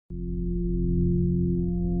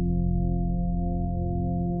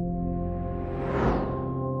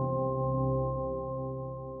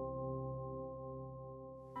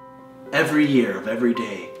Every year of every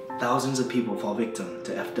day, thousands of people fall victim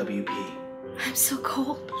to FWP. I'm so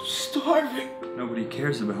cold. I'm starving. Nobody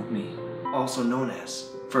cares about me. Also known as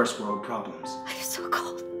first world problems. I'm so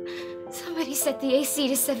cold. Somebody set the AC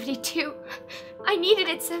to 72. I need it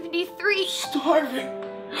at 73. Starving.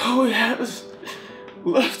 All we have is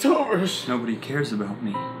leftovers. Nobody cares about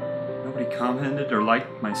me. Nobody commented or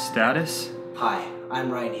liked my status. Hi,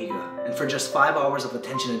 I'm Ryan Higa, and for just 5 hours of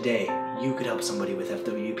attention a day, you could help somebody with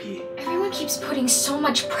FWP. Everyone keeps putting so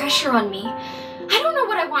much pressure on me. I don't know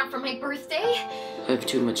what I want for my birthday. I have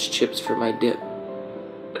too much chips for my dip.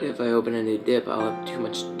 But if I open a new dip, I'll have too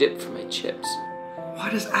much dip for my chips.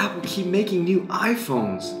 Why does Apple keep making new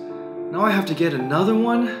iPhones? Now I have to get another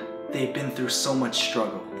one? They've been through so much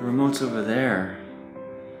struggle. The remote's over there,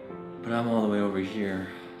 but I'm all the way over here.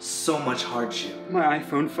 So much hardship. My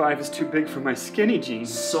iPhone 5 is too big for my skinny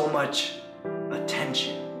jeans. So much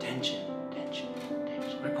attention. Tension.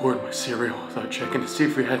 I poured my cereal without checking to see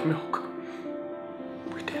if we had milk.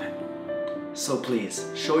 We did it. So please,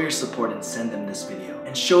 show your support and send them this video.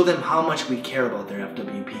 And show them how much we care about their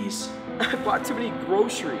FWPs. I bought too many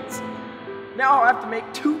groceries. Now I'll have to make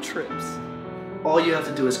 2 trips. All you have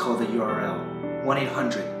to do is call the URL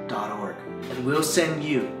 1-800.org and we'll send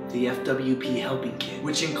you the FWP helping kit,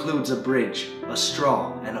 which includes a bridge, a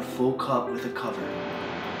straw, and a full cup with a cover.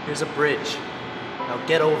 Here's a bridge. Now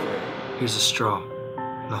get over it. Here's a straw.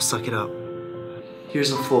 Now suck it up.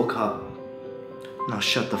 Here's a full cup. Now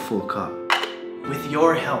shut the full cup. With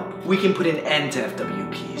your help, we can put an end to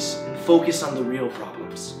FWPs and focus on the real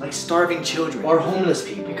problems, like starving children or homeless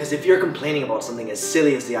people. Because if you're complaining about something as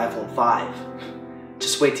silly as the iPhone 5,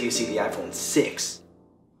 just wait till you see the iPhone 6.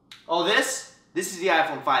 Oh, this is the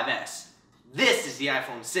iPhone 5S. This is the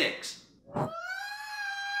iPhone 6.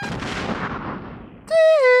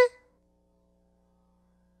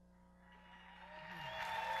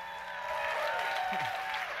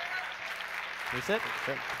 Reset?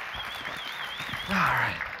 All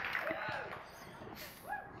right.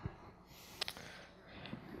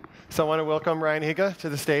 So I want to welcome Ryan Higa to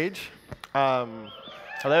the stage.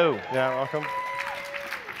 Hello. Yeah, welcome.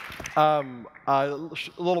 A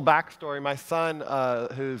little backstory. My son,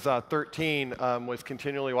 who's 13, was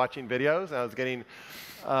continually watching videos, and I was getting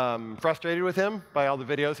frustrated with him by all the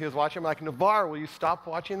videos he was watching. I'm like, Navar, will you stop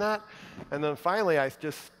watching that? And then finally, I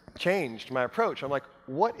just changed my approach. I'm like,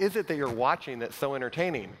 what is it that you're watching that's so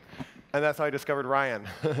entertaining? And that's how I discovered Ryan.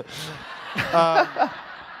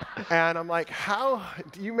 And I'm like, how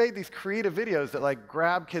you made these creative videos that like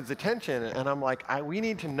grab kids' attention? And I'm like, we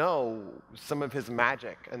need to know some of his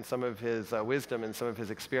magic and some of his wisdom and some of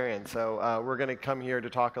his experience. So we're going to come here to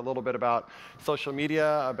talk a little bit about social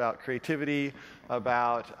media, about creativity,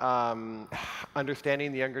 about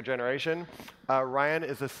understanding the younger generation. Ryan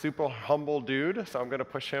is a super humble dude, so I'm going to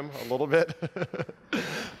push him a little bit.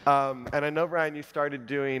 And I know, Ryan, you started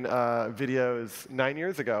doing videos 9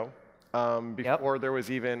 years ago. Before there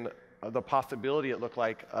was even the possibility, it looked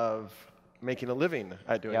like, of making a living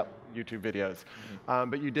at doing YouTube videos.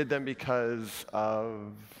 But you did them because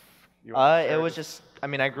of... It was just, I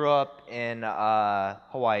mean, I grew up in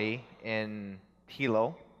Hawaii, in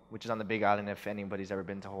Hilo, which is on the Big Island if anybody's ever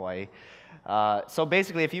been to Hawaii. So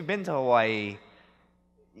basically, if you've been to Hawaii,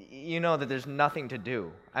 you know that there's nothing to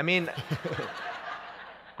do. I mean...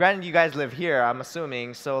 Granted, you guys live here, I'm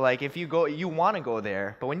assuming, so like if you go, you want to go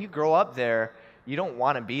there, but when you grow up there, you don't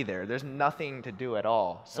want to be there. There's nothing to do at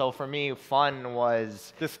all. So for me, fun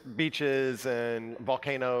was... just beaches and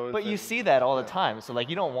volcanoes. But you see that all the time, so like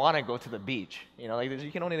you don't want to go to the beach. You know, like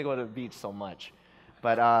you can only go to the beach so much.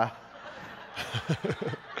 But, I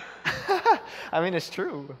mean, it's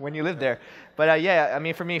true when you live there. But yeah, I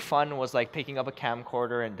mean, for me, fun was like picking up a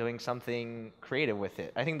camcorder and doing something creative with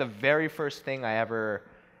it. I think the very first thing I ever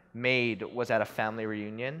made was at a family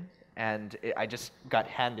reunion, and I just got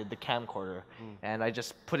handed the camcorder, and I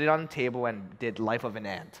just put it on the table and did Life of an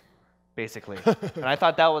Ant, basically. And I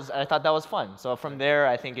thought that was fun. So from there,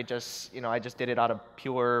 I think it just, I just did it out of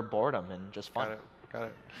pure boredom and just fun. Got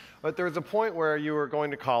it. But there was a point where you were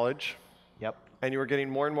going to college. Yep. And you were getting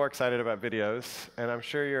more and more excited about videos, and I'm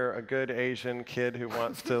sure you're a good Asian kid who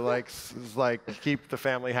wants to like keep the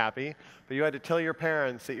family happy, but you had to tell your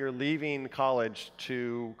parents that you're leaving college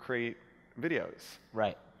to create videos.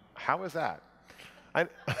 Right. How was that? I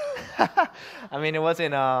mean, it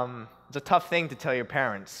wasn't. It's a tough thing to tell your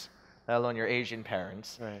parents, let alone your Asian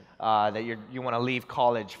parents, right. That you want to leave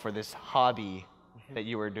college for this hobby that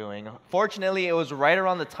you were doing. Fortunately, it was right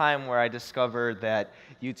around the time where I discovered that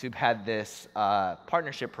YouTube had this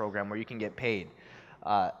partnership program where you can get paid.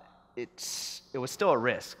 It was still a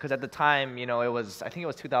risk because at the time, you know, I think it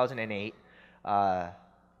was 2008.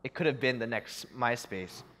 It could have been the next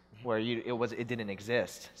MySpace, where it didn't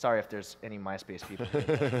exist. Sorry if there's any MySpace people.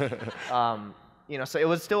 You know, so it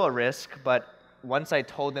was still a risk, but once I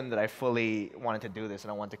told them that I fully wanted to do this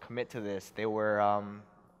and I wanted to commit to this, they were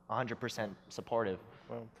 100% supportive.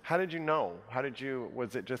 Well, how did you know?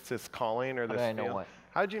 Was it just this calling or this How did I know feel? what?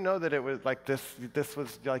 How did you know that it was like this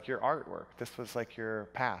was like your artwork? This was like your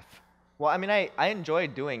path? Well, I mean, I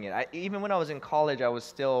enjoyed doing it. Even when I was in college, I was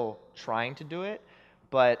still trying to do it,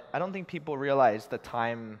 but I don't think people realize the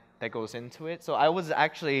time that goes into it. So I was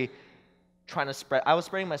actually I was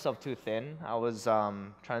spreading myself too thin. I was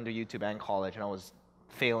trying to do YouTube and college, and I was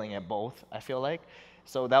failing at both, I feel like.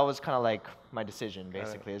 So that was kind of like my decision,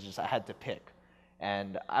 basically. It's just I had to pick.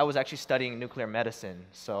 And I was actually studying nuclear medicine,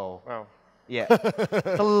 so Wow. yeah,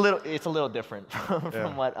 it's a little different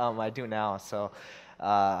from what I do now. So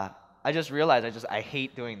I just realized I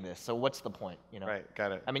hate doing this. So what's the point, you know? Right,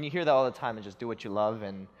 got it. I mean, you hear that all the time, and just do what you love.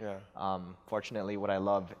 And Yeah. Fortunately, what I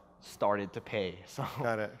love started to pay. So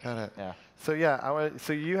Got it. yeah. So yeah,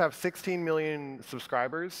 so you have 16 million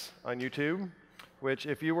subscribers on YouTube, which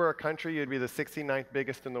if you were a country, you'd be the 69th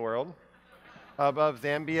biggest in the world, above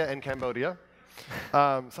Zambia and Cambodia.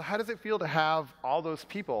 So how does it feel to have all those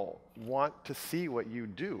people want to see what you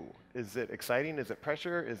do? Is it exciting? Is it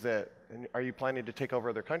pressure? Are you planning to take over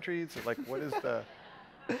other countries? Like, what is the?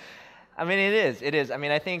 I mean, it is. I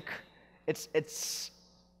mean, I think it's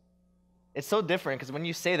so different because when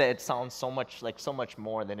you say that, it sounds so much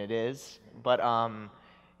more than it is. But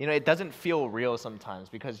you know, it doesn't feel real sometimes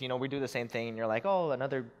because, you know, we do the same thing and you're like, oh,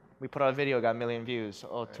 we put out a video, got 1 million views,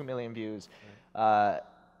 2 million views.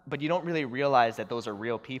 But you don't really realize that those are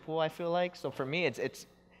real people, I feel like. So for me, it's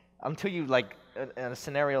until you, like, in a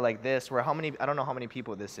scenario like this where I don't know how many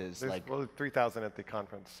people this is. There's 3,000 at the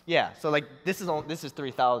conference. Yeah, so like this is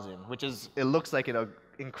 3,000, which it looks like an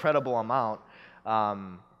incredible amount.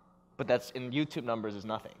 But that's in YouTube numbers is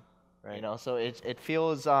nothing, right? You know, so it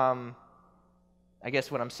feels, I guess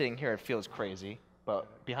when I'm sitting here, it feels crazy,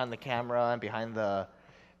 but behind the camera and behind the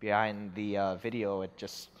video,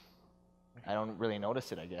 I don't really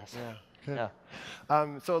notice it, I guess. Yeah. Good.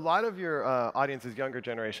 Yeah. So a lot of your audience is younger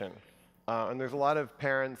generation. And there's a lot of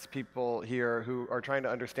parents, people here who are trying to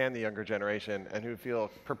understand the younger generation and who feel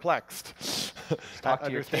perplexed Talk at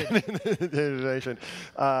to your understanding the generation.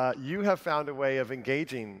 You have found a way of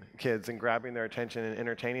engaging kids and grabbing their attention and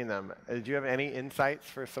entertaining them. Do you have any insights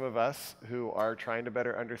for some of us who are trying to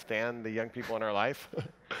better understand the young people in our life?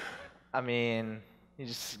 I mean, you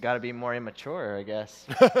just got to be more immature, I guess.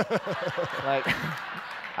 Like,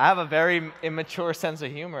 I have a very immature sense of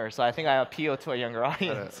humor, so I think I appeal to a younger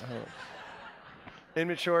audience.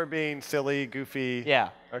 Immature being silly, goofy.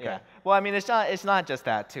 Yeah. Okay. Yeah. Well, I mean, it's not just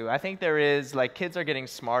that too. I think there is, like, kids are getting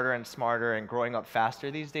smarter and smarter and growing up faster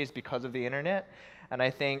these days because of the internet. And I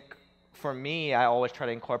think for me, I always try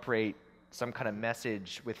to incorporate some kind of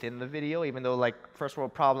message within the video, even though, like, First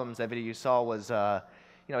World Problems, that video you saw was, you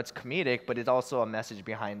know, it's comedic, but it's also a message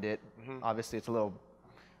behind it. Mm-hmm. Obviously, it's a little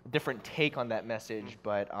different take on that message,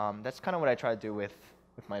 but that's kind of what I try to do with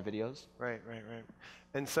my videos. Right.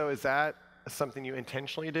 And so is that something you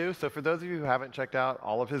intentionally do? So for those of you who haven't checked out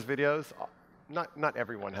all of his videos, not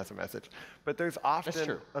everyone has a message, but there's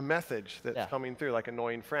often a message that's coming through, like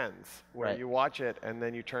Annoying Friends, where you watch it and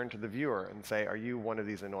then you turn to the viewer and say, are you one of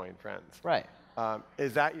these annoying friends? Right.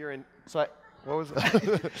 Is that your... What was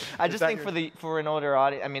that? I just think for an older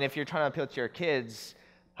audience, I mean, if you're trying to appeal to your kids,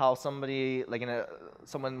 how somebody, like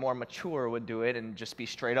someone more mature would do it and just be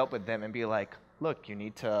straight up with them and be like, look, you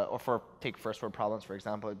need to, or take First World Problems, for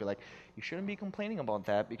example, it'd be like, you shouldn't be complaining about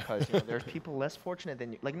that because, you know, there's people less fortunate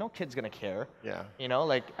than you. Like, no kid's going to care. Yeah. You know,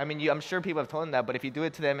 like, I mean, I'm sure people have told them that, but if you do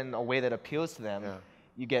it to them in a way that appeals to them,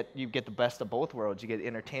 you get the best of both worlds. You get the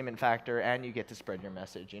entertainment factor and you get to spread your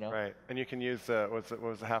message, you know? Right. And you can use, what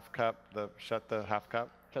was the half cup? Shut the half cup?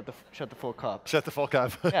 Shut the full cup. Shut the full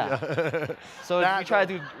cup. Yeah. So we try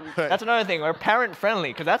to do, that's another thing. We're parent friendly,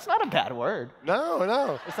 because that's not a bad word.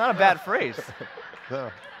 No. It's not a bad phrase.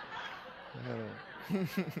 No.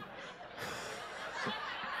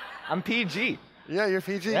 I'm PG. Yeah, you're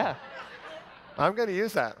PG? Yeah. I'm going to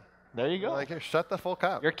use that. There you go. Like, shut the full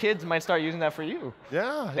cup. Your kids might start using that for you.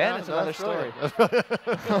 Yeah. Then it's another story.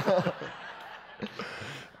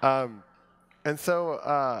 And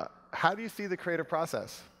so, how do you see the creative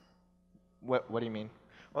process? What do you mean?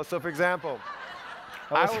 Well, so for example,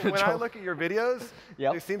 When I look at your videos,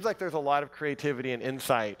 Yep. it seems like there's a lot of creativity and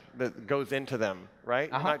insight that goes into them, right?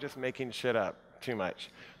 You're Uh-huh. not just making shit up too much.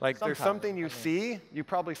 Like there's Sometimes, something you see, you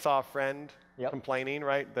probably saw a friend Yep. complaining,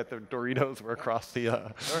 right, that the Doritos were across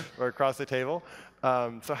the were across the table.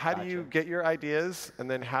 So how do you get your ideas,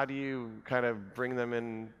 and then how do you kind of bring them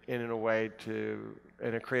in a way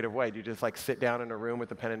in a creative way? Do you just like sit down in a room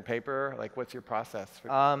with a pen and paper? Like, what's your process?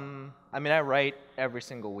 I mean, I write every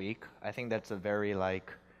single week. I think that's a very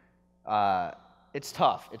like, it's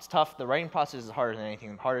tough. It's tough. The writing process is harder than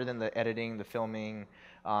anything, harder than the editing, the filming.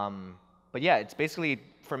 But yeah, it's basically,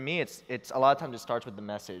 for me, it's a lot of times it starts with the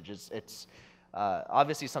message. It's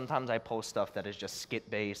obviously sometimes I post stuff that is just skit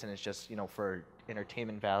based and it's just, you know, for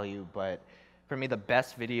entertainment value. But for me, the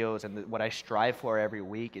best videos and what I strive for every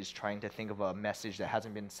week is trying to think of a message that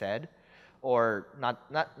hasn't been said, or not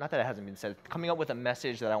that it hasn't been said, coming up with a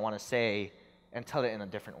message that I want to say and tell it in a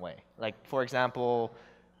different way. Like, for example,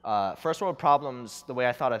 first world problems, the way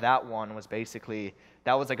I thought of that one was basically,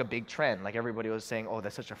 that was like a big trend. Like everybody was saying, oh,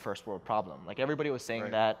 that's such a first world problem. Like everybody was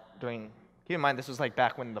saying that during, keep in mind, this was like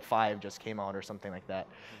back when the 5 just came out or something like that.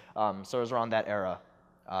 So it was around that era.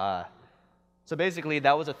 So basically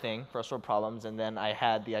that was a thing, first world problems, and then I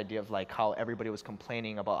had the idea of like how everybody was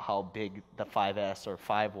complaining about how big the 5S or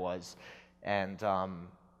 5 was. And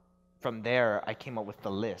from there, I came up with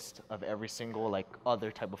the list of every single like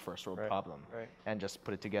other type of first world problem and just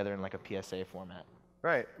put it together in like a PSA format.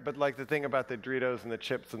 Right, but like the thing about the Doritos and the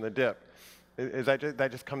chips and the dip, is that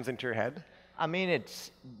just comes into your head? I mean,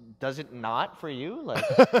 does it not for you? Like,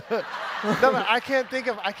 No, but I can't think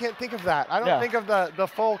of that. I don't think of the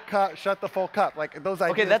full cup, shut the full cup, like those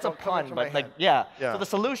ideas. okay, that's a don't come pun, into my but like, head. yeah. Yeah. So the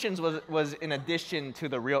solutions was in addition to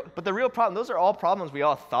the real, but the real problem, those are all problems we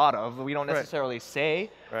all thought of, but we don't necessarily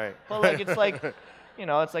say. Right. But like, it's like, you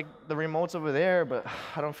know, it's like the remote's over there, but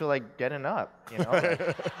I don't feel like getting up, you know?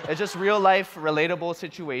 Like, it's just real life, relatable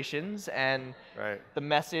situations, and the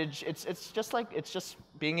message, it's just like, it's just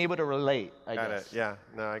being able to relate, I guess. Got it, yeah.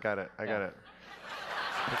 No, I got it, I got it.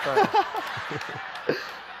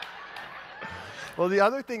 Well, the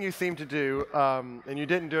other thing you seem to do, and you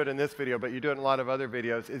didn't do it in this video, but you do it in a lot of other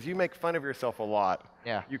videos, is you make fun of yourself a lot.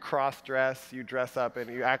 Yeah. You cross-dress, you dress up, and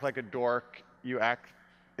you act like a dork, you act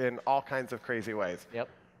in all kinds of crazy ways. Yep.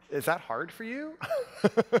 Is that hard for you?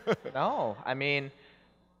 No, I mean,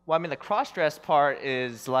 well, I mean, the cross-dress part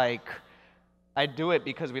is like, I do it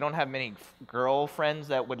because we don't have many girlfriends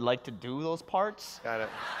that would like to do those parts. Got it.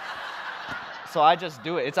 So I just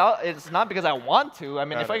do it. It's not because I want to. I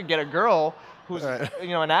mean, if I could get a girl who's you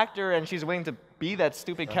know, an actor and she's willing to be that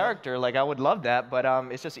stupid character, like I would love that. But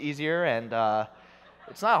it's just easier, and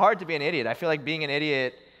it's not hard to be an idiot. I feel like being an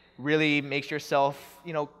idiot really makes yourself,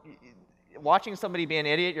 you know, watching somebody be an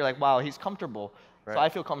idiot, you're like, wow, he's comfortable. So I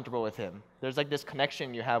feel comfortable with him. There's like this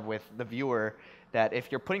connection you have with the viewer that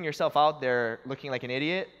if you're putting yourself out there looking like an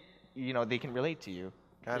idiot, you know, they can relate to you.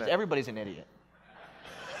 Because everybody's an idiot.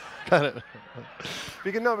 Got it.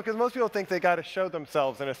 Because most people think they got to show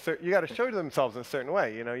themselves in a certain. You got to show themselves in a certain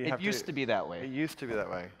way. You know, you have to. It used to be that way. It used to be that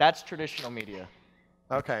way. That's traditional media.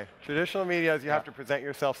 Okay, traditional media is you have to present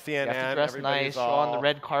yourself. CNN. You have to dress nice, go on the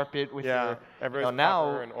red carpet with your. Everybody's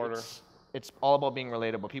now in order. It's all about being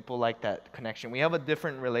relatable. People like that connection. We have a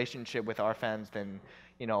different relationship with our fans than,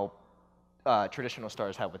 you know, traditional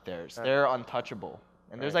stars have with theirs. They're untouchable,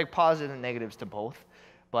 and there's like positives and negatives to both.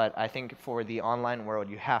 But I think for the online world,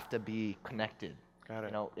 you have to be connected. Got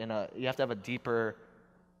it. You know, you have to have a deeper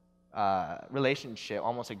relationship,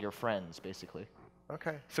 almost like your friends, basically.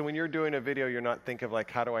 Okay. So when you're doing a video, you're not thinking of like,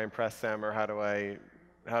 how do I impress them, or how do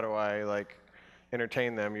I like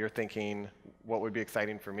entertain them? You're thinking, what would be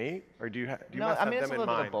exciting for me, or do you must have them in mind? No, I mean, it's a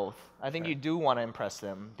little bit of both. I think you do want to impress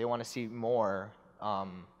them. They want to see more,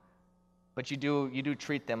 but you do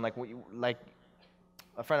treat them like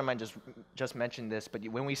a friend of mine just mentioned this. But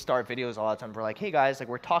when we start videos, a lot of times we're like, hey guys, like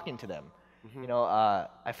we're talking to them. You know,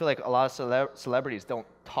 I feel like a lot of celebrities don't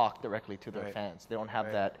talk directly to their fans. They don't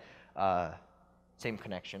have that same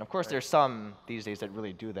connection. Of course, there's some these days that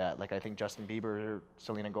really do that. Like I think Justin Bieber,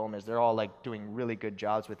 Selena Gomez, they're all like doing really good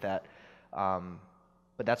jobs with that.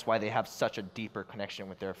 But that's why they have such a deeper connection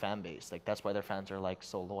with their fan base. Like that's why their fans are like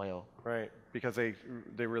so loyal. Right, because they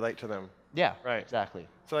relate to them. Yeah, right. Exactly.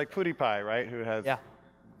 So like PewDiePie, right, who has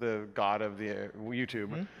the god of the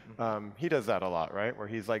YouTube, he does that a lot, right? Where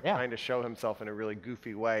he's like trying to show himself in a really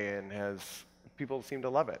goofy way, and people seem to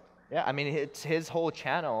love it. Yeah, I mean, it's his whole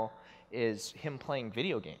channel is him playing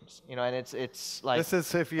video games. You know, and it's like This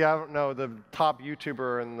is, if you don't know, the top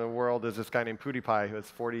YouTuber in the world is this guy named PewDiePie who has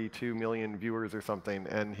 42 million viewers or something,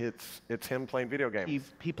 and it's him playing video games.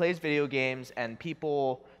 he plays video games, and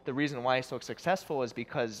people, the reason why he's so successful is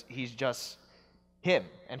because he's just him,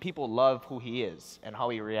 and people love who he is and how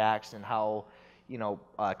he reacts and how, you know,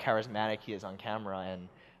 charismatic he is on camera, and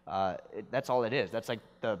that's all it is. That's like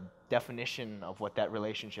the definition of what that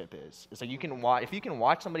relationship is. It's like you can watch, if you can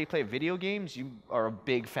watch somebody play video games, you are a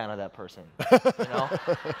big fan of that person. You know,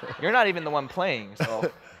 you're not even the one playing,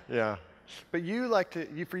 so. Yeah, but you like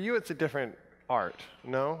to. For you, it's a different art.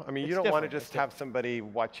 No, I mean, you It's don't want to different, just have somebody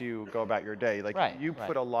watch you go about your day. Like Right, you right.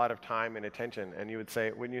 put a lot of time and attention, and you would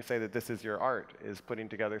say, when you say that this is your art, is putting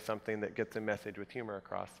together something that gets a message with humor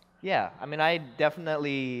across. Yeah, I mean, I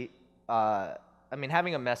definitely, I mean,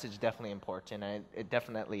 having a message is definitely important, and it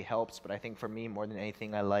definitely helps, but I think for me, more than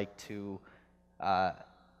anything, I like to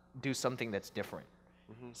do something that's different.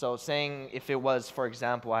 So saying, if it was, for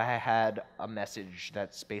example, I had a message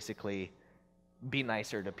that's basically, be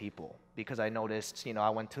nicer to people, because I noticed, you know,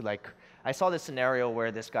 I saw this scenario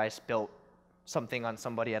where this guy spilt something on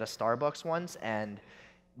somebody at a Starbucks once, and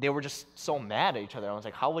they were just so mad at each other. I was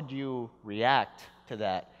like, how would you react to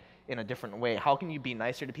that in a different way? How can you be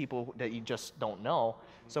nicer to people that you just don't know?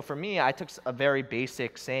 So for me, I took a very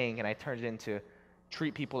basic saying and I turned it into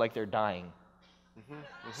treat people like they're dying.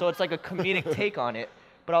 So it's like a comedic take on it.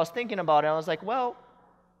 But I was thinking about it, I was like, well,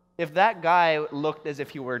 if that guy looked as if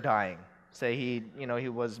he were dying, say he, you know, he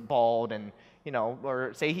was bald and, you know,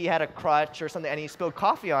 or say he had a crutch or something and he spilled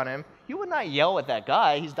coffee on him, you would not yell at that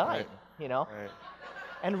guy, he's dying, you know? Right.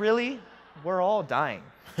 And really, we're all dying.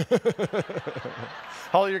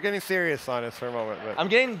 Holly, you're getting serious on us for a moment. But I'm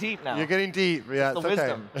getting deep now. you're getting deep. Yeah, the it's okay.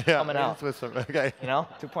 wisdom Yeah, coming out. it's wisdom. Okay. You know,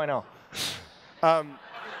 2.0.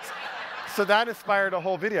 So that inspired a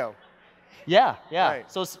whole video. Yeah, yeah.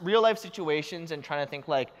 Right. So it's real life situations and trying to think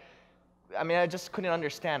like, I mean, I just couldn't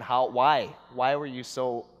understand why were you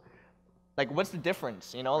so, like, what's the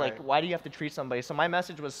difference? You know, like, Right. why do you have to treat somebody? So my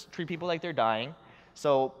message was treat people like they're dying.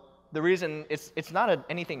 So the reason, it's not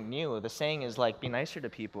anything new. The saying is like, be nicer to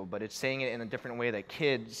people, but it's saying it in a different way that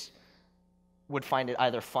kids would find it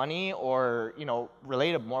either funny or, you know,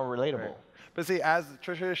 more relatable. Right. But see, as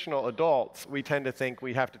traditional adults, we tend to think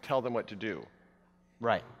we have to tell them what to do.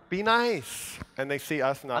 Right. Be nice. And they see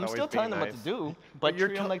us not I'm always still being telling them what nice. to do, but you're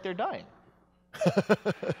treat them like they're dying.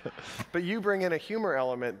 But you bring in a humor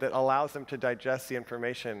element that allows them to digest the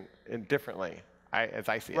information differently, as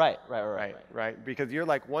I see it. Right. Because you're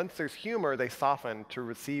like, once there's humor, they soften to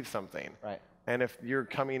receive something. Right. And if you're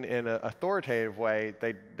coming in an authoritative way,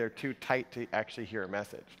 they're too tight to actually hear a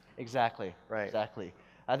message. Exactly. Right. Exactly.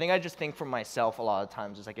 I think I just think for myself a lot of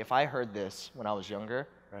times, it's like if I heard this when I was younger,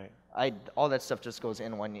 Right. all that stuff just goes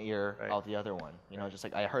in one ear, Right. out the other one. You know, just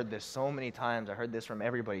like I heard this so many times. I heard this from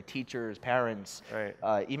everybody, teachers, parents,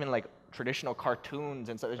 Right. even like traditional cartoons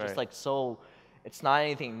and stuff. It's just Right. like so, it's not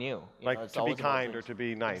anything new. You Like know, it's to be always about kind or things. to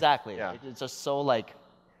be nice. Exactly. Yeah. It's just so like,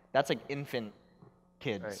 that's like infant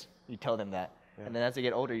kids. Right. You tell them that. Yeah. And then as they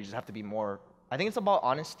get older, you just have to be more, I think it's about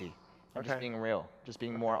honesty. And Okay. just being real. Just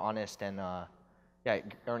being more honest and,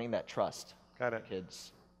 earning that trust. Got it.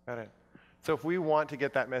 Kids. Got it. So if we want to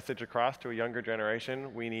get that message across to a younger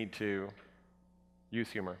generation, we need to use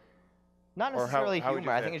humor. Not Or how- necessarily how would you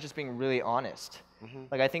humor. I say think it? it's just being really honest.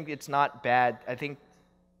 Mhm. Like I think it's not bad. I think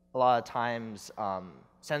a lot of times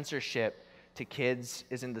censorship to kids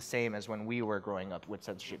isn't the same as when we were growing up with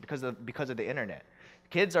censorship because of the internet.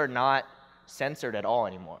 Kids are not censored at all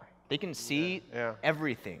anymore. They can see Yeah.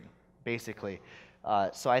 everything basically.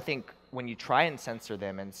 So I think when you try and censor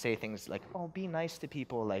them and say things like, "Oh, be nice to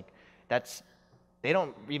people," like they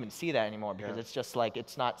don't even see that anymore because Yeah. it's just like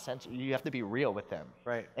it's not censored. You have to be real with them.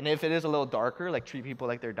 Right. And if it is a little darker, like treat people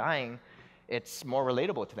like they're dying, it's more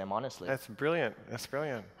relatable to them, honestly. That's brilliant. That's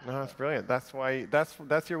brilliant. No, that's brilliant. That's why.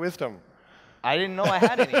 That's your wisdom. I didn't know I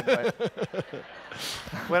had any, but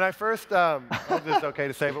When I first, I hope this is okay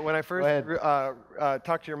to say, but when I first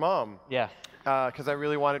talked to your mom, yeah. because I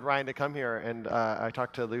really wanted Ryan to come here, and I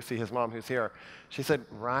talked to Lucy, his mom, who's here. She said,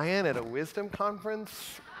 "Ryan at a wisdom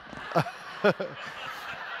conference?"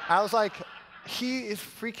 I was like, he is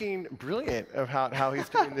freaking brilliant of how he's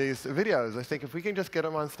doing these videos. I think if we can just get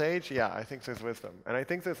him on stage, yeah, I think there's wisdom. And I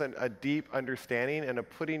think there's a deep understanding and a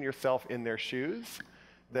putting yourself in their shoes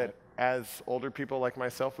that as older people like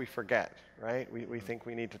myself, we forget, right? We think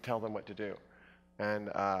we need to tell them what to do. And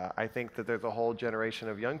I think that there's a whole generation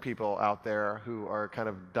of young people out there who are kind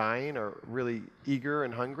of dying or really eager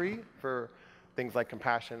and hungry for things like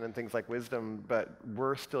compassion and things like wisdom, but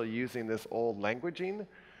we're still using this old languaging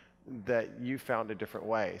that you found a different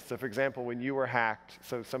way. So for example, when you were hacked,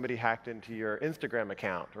 so somebody hacked into your Instagram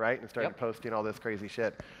account, right? And started posting all this crazy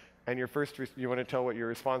shit. And your first, you want to tell what your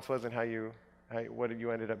response was and what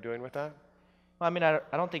you ended up doing with that? Well, I mean, I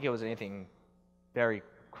don't think it was anything very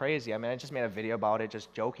crazy. I mean, I just made a video about it,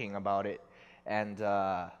 just joking about it. And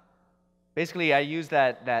basically, I used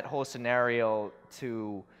that whole scenario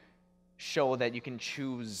to show that you can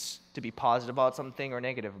choose to be positive about something or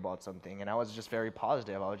negative about something. And I was just very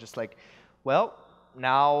positive. I was just like, well,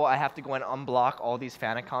 now I have to go and unblock all these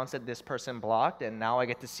fan accounts that this person blocked, and now I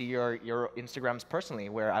get to see your Instagrams personally,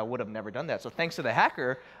 where I would have never done that. So thanks to the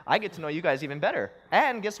hacker, I get to know you guys even better.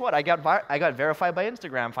 And guess what? I got verified by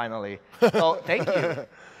Instagram finally. So thank you.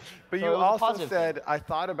 But So you it was a also positive said, thing. I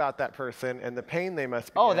thought about that person and the pain they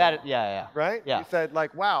must be Oh, in. yeah. Right? Yeah. You said,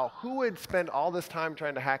 like, wow, who would spend all this time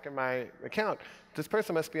trying to hack in my account? This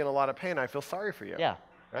person must be in a lot of pain. I feel sorry for you. Yeah.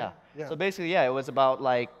 Right? Yeah. So basically, yeah, it was about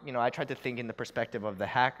like, I tried to think in the perspective of the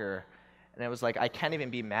hacker, and it was like, I can't even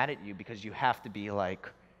be mad at you because you have to be like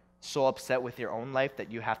so upset with your own life that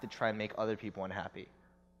you have to try and make other people unhappy.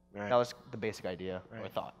 Right. That was the basic idea or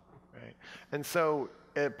thought. Right. And so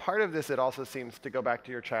part of this, it also seems to go back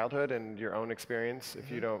to your childhood and your own experience,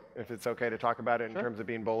 if it's okay to talk about it in terms of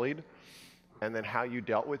being bullied, and then how you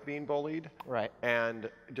dealt with being bullied. Right. And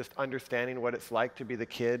just understanding what it's like to be the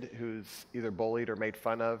kid who's either bullied or made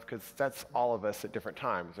fun of, because that's all of us at different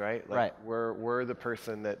times, right? Like Right. We're the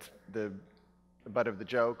person that's the butt of the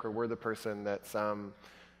joke, or we're the person that's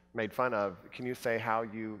made fun of. Can you say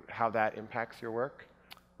how that impacts your work?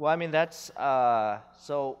 Well, I mean, that's,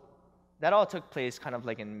 so that all took place kind of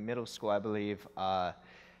like in middle school, I believe.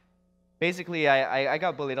 Basically, I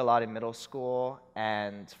got bullied a lot in middle school,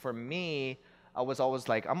 and for me, I was always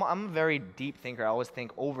like, I'm a very deep thinker. I always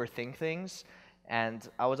overthink things, and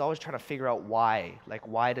I was always trying to figure out why. Like,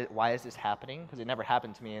 why is this happening? Because it never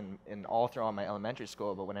happened to me in all throughout my elementary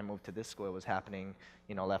school, but when I moved to this school, it was happening,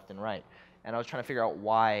 left and right. And I was trying to figure out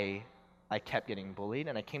why I kept getting bullied,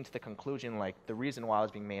 and I came to the conclusion, like, the reason why I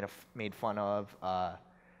was being made fun of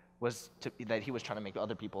was that he was trying to make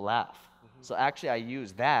other people laugh. So actually, I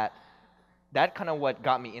used that. That kind of what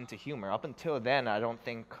got me into humor. Up until then, I don't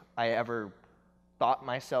think I ever thought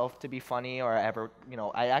myself to be funny, or I ever,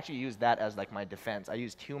 I actually used that as like my defense. I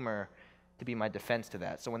used humor to be my defense to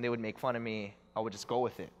that. So when they would make fun of me, I would just go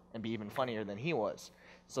with it and be even funnier than he was.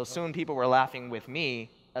 So soon people were laughing with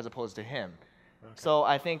me as opposed to him. Okay. So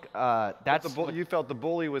I think that's you felt the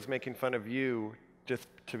bully was making fun of you just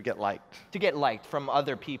to get liked. To get liked from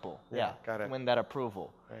other people, yeah. Got it. Win that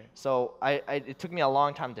approval. Right. So it took me a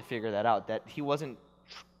long time to figure that out, that he wasn't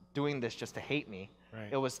doing this just to hate me. Right.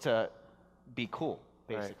 It was to be cool,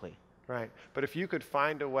 basically. Right. But if you could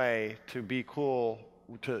find a way to be cool,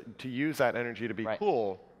 to use that energy to be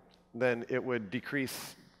cool, then it would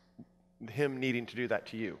decrease him needing to do that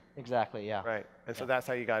to you. Exactly, yeah. Right. And so that's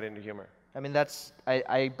how you got into humor. I mean,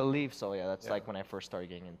 I believe so, yeah. That's like when I first started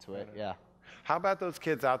getting into it, yeah. How about those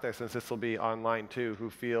kids out there, since this will be online too,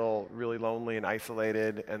 who feel really lonely and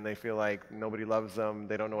isolated, and they feel like nobody loves them,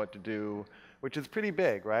 they don't know what to do, which is pretty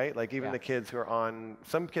big, right? Like even the kids who are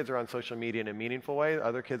some kids are on social media in a meaningful way,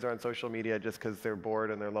 other kids are on social media just because they're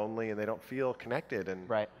bored and they're lonely and they don't feel connected. And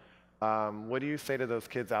what do you say to those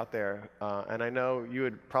kids out there? And I know you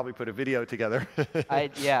would probably put a video together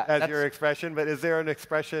as your expression, but is there an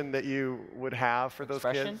expression that you would have for those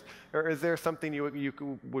kids? Or is there something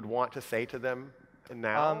you would want to say to them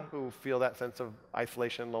now who feel that sense of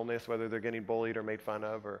isolation and loneliness, whether they're getting bullied or made fun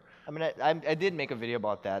of? Or I mean, I did make a video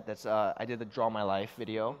about that. That's I did the Draw My Life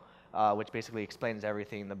video, which basically explains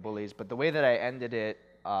everything, the bullies. But the way that I ended it,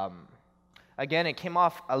 again, it came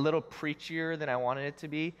off a little preachier than I wanted it to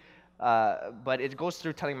be. But it goes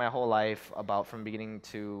through telling my whole life about from beginning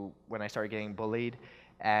to when I started getting bullied.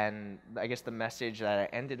 And I guess the message that I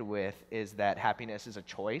ended with is that happiness is a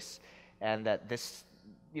choice, and that this,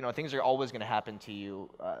 things are always going to happen to you.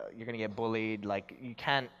 You're going to get bullied. Like you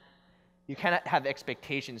can't have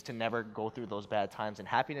expectations to never go through those bad times. And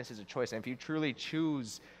happiness is a choice. And if you truly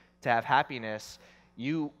choose to have happiness,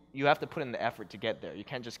 you have to put in the effort to get there. You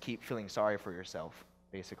can't just keep feeling sorry for yourself,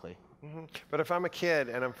 basically. Mm-hmm. But if I'm a kid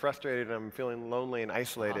and I'm frustrated and I'm feeling lonely and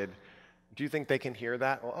isolated, do you think they can hear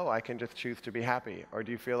that? Well, I can just choose to be happy. Or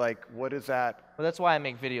do you feel like, what is that? Well, that's why I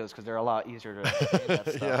make videos, because they're a lot easier to explain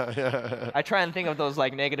that stuff. I try and think of those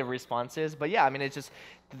like negative responses. But yeah, I mean, it's just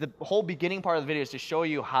the whole beginning part of the video is to show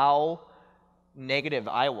you how negative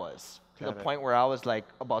I was, to the point where I was like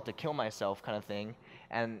about to kill myself kind of thing,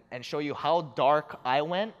 and show you how dark I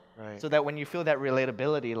went Right. So that when you feel that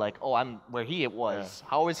relatability, like, oh, I'm where he was,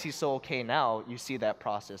 how is he so okay now? You see that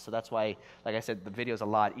process. So that's why, like I said, the video is a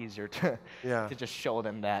lot easier to to just show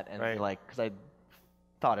them that and be like, because I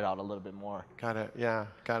thought it out a little bit more. Got it. Yeah,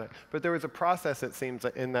 got it. But there was a process, it seems,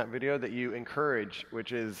 like in that video that you encourage,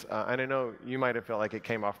 which is, and I know you might have felt like it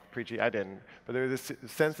came off preachy. I didn't. But there was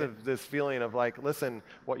this sense of this feeling of like, listen,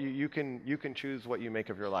 what you can choose what you make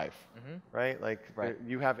of your life, right? Like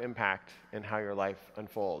you have impact in how your life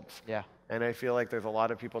unfolds. Yeah. And I feel like there's a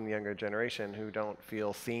lot of people in the younger generation who don't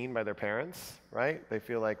feel seen by their parents, right? They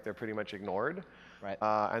feel like they're pretty much ignored. Right.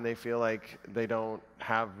 And they feel like they don't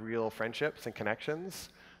have real friendships and connections.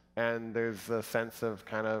 And there's a sense of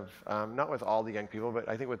kind of, not with all the young people, but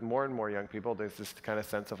I think with more and more young people, there's this kind of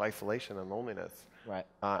sense of isolation and loneliness. Right.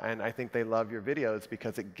 And I think they love your videos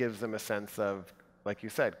because it gives them a sense of, like you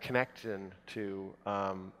said, connection to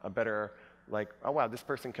a better, like, oh, wow, this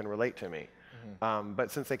person can relate to me.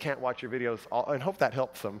 But since they can't watch your videos, and hope that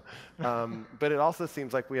helps them, but it also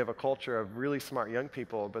seems like we have a culture of really smart young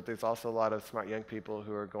people, but there's also a lot of smart young people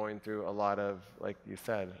who are going through a lot of, like you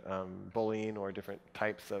said, bullying or different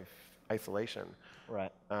types of isolation.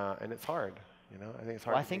 Right. And it's hard, you know? I think it's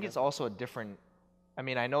hard. Well, I think it's also a different, I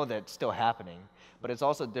mean, I know that it's still happening, but it's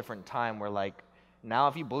also a different time where, like, now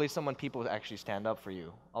if you bully someone, people actually stand up for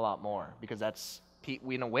you a lot more because that's,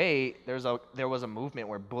 in a way, there was a movement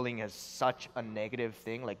where bullying is such a negative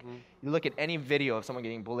thing. Like, you look at any video of someone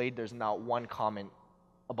getting bullied, there's not one comment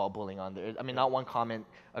about bullying on there. I mean, not one comment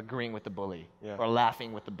agreeing with the bully or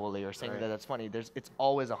laughing with the bully or saying that that's funny. It's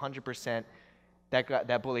always 100%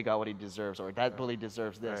 that bully got what he deserves or that bully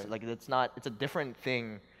deserves this. Like, it's a different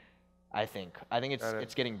thing, I think. I think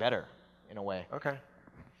it's getting better in a way. Okay.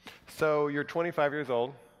 So you're 25 years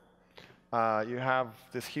old. You have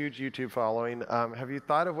this huge YouTube following. Have you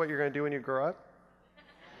thought of what you're going to do when you grow up?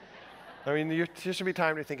 I mean, there should be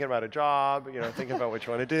time to thinking about a job, you know, thinking about what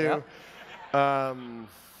you want to do.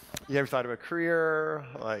 You ever thought of a career?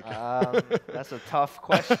 Like, that's a tough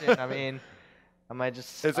question. I mean, I might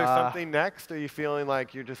just. Is there something next? Are you feeling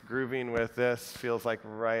like you're just grooving with this? Feels like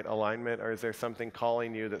right alignment, or is there something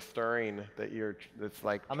calling you that's stirring that's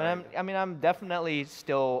like? I'm definitely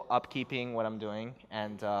still upkeeping what I'm doing,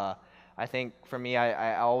 and. I think for me,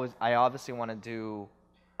 I obviously want to do,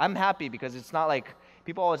 I'm happy because it's not like,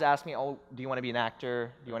 people always ask me, oh, do you want to be an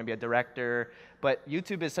actor? Do you want to be a director? But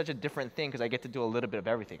YouTube is such a different thing because I get to do a little bit of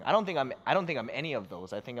everything. I don't think I'm any of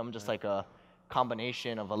those. I think I'm just like a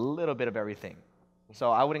combination of a little bit of everything.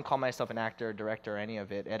 So I wouldn't call myself an actor, director, or any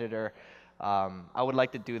of it, editor. I would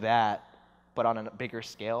like to do that, but on a bigger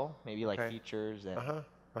scale, maybe like features. And, I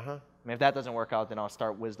mean, if that doesn't work out, then I'll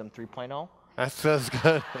start Wisdom 3.0. That sounds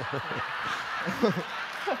good.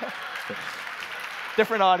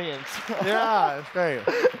 Different audience. Yeah, it's great.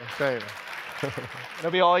 It's great.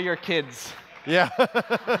 It'll be all your kids. Yeah.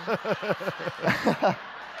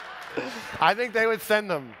 I think they would send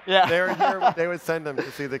them. Yeah. They were here, they would send them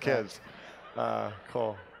to see the kids.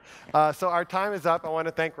 Cool. So our time is up. I want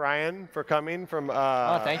to thank Ryan for coming from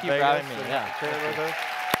thank you for having me. Yeah. With us.